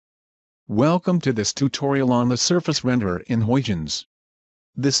Welcome to this tutorial on the Surface Renderer in Huygens.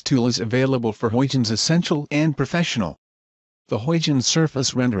 This tool is available for Huygens Essential and Professional. The Huygens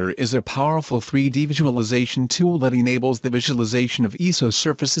Surface Renderer is a powerful 3D visualization tool that enables the visualization of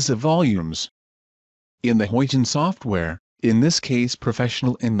isosurfaces of volumes. In the Huygens software, in this case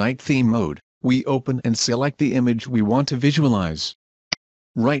Professional and Night Theme mode, we open and select the image we want to visualize.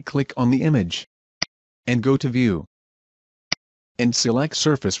 Right-click on the image and go to View, and select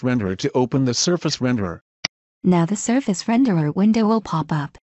Surface Renderer to open the Surface Renderer. Now the Surface Renderer window will pop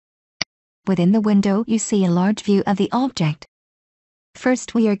up. Within the window you see a large view of the object.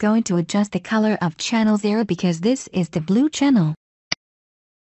 First we are going to adjust the color of channel 0 because this is the blue channel.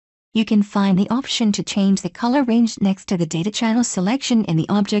 You can find the option to change the color range next to the data channel selection in the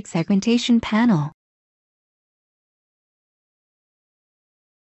Object Segmentation panel.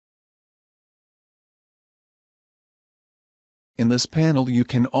 In this panel you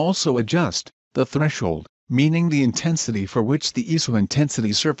can also adjust the threshold, meaning the intensity for which the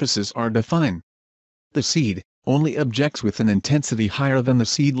iso-intensity surfaces are defined. The seed, only objects with an intensity higher than the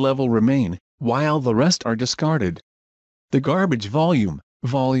seed level remain, while the rest are discarded. The garbage volume,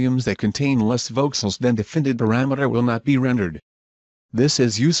 volumes that contain less voxels than defined parameter will not be rendered. This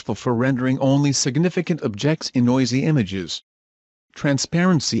is useful for rendering only significant objects in noisy images.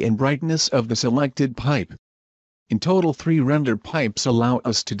 Transparency and brightness of the selected pipe. In total 3 render pipes allow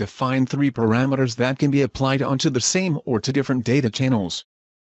us to define 3 parameters that can be applied onto the same or to different data channels.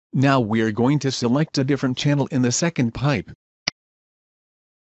 Now we are going to select a different channel in the second pipe.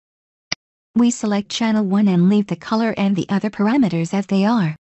 We select channel 1 and leave the color and the other parameters as they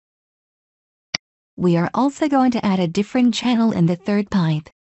are. We are also going to add a different channel in the third pipe.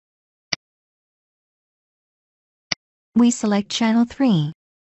 We select channel 3.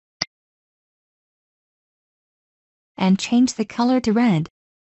 And change the color to red.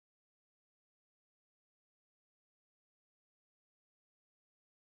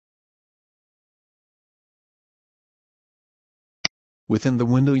 Within the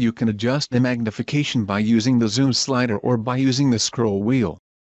window you can adjust the magnification by using the zoom slider or by using the scroll wheel.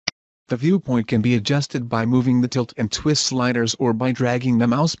 The viewpoint can be adjusted by moving the tilt and twist sliders or by dragging the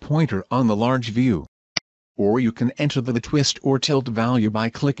mouse pointer on the large view. Or you can enter the twist or tilt value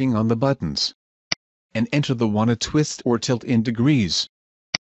by clicking on the buttons and enter the wanted twist or tilt in degrees.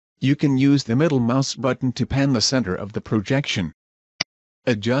 You can use the middle mouse button to pan the center of the projection.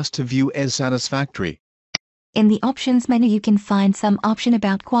 Adjust to view as satisfactory. In the Options menu you can find some option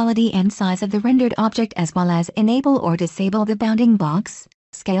about quality and size of the rendered object as well as enable or disable the bounding box,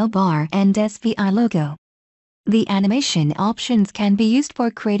 scale bar and SVI logo. The animation options can be used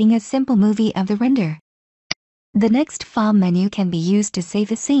for creating a simple movie of the render. The next File menu can be used to save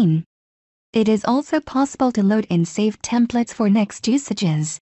the scene. It is also possible to load and save templates for next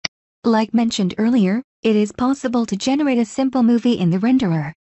usages. Like mentioned earlier, it is possible to generate a simple movie in the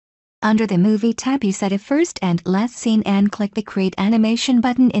renderer. Under the Movie tab you set a first and last scene and click the Create Animation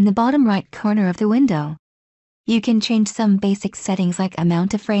button in the bottom right corner of the window. You can change some basic settings like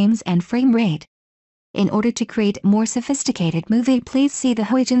amount of frames and frame rate. In order to create more sophisticated movie, please see the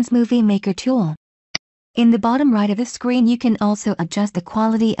Huygens Movie Maker tool. In the bottom right of the screen you can also adjust the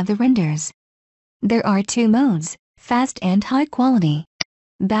quality of the renders. There are 2 modes, fast and high quality.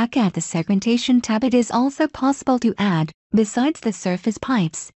 Back at the Segmentation tab it is also possible to add, besides the surface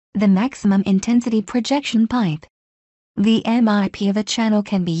pipes, the maximum intensity projection pipe. The MIP of a channel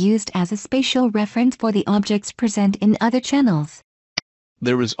can be used as a spatial reference for the objects present in other channels.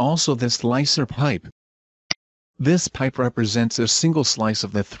 There is also the slicer pipe. This pipe represents a single slice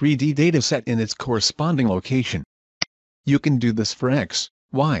of the 3D dataset in its corresponding location. You can do this for X,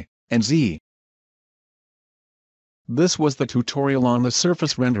 Y, and Z. This was the tutorial on the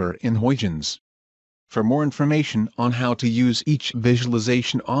Surface Renderer in Huygens. For more information on how to use each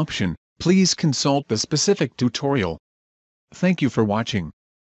visualization option, please consult the specific tutorial. Thank you for watching.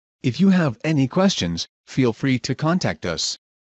 If you have any questions, feel free to contact us.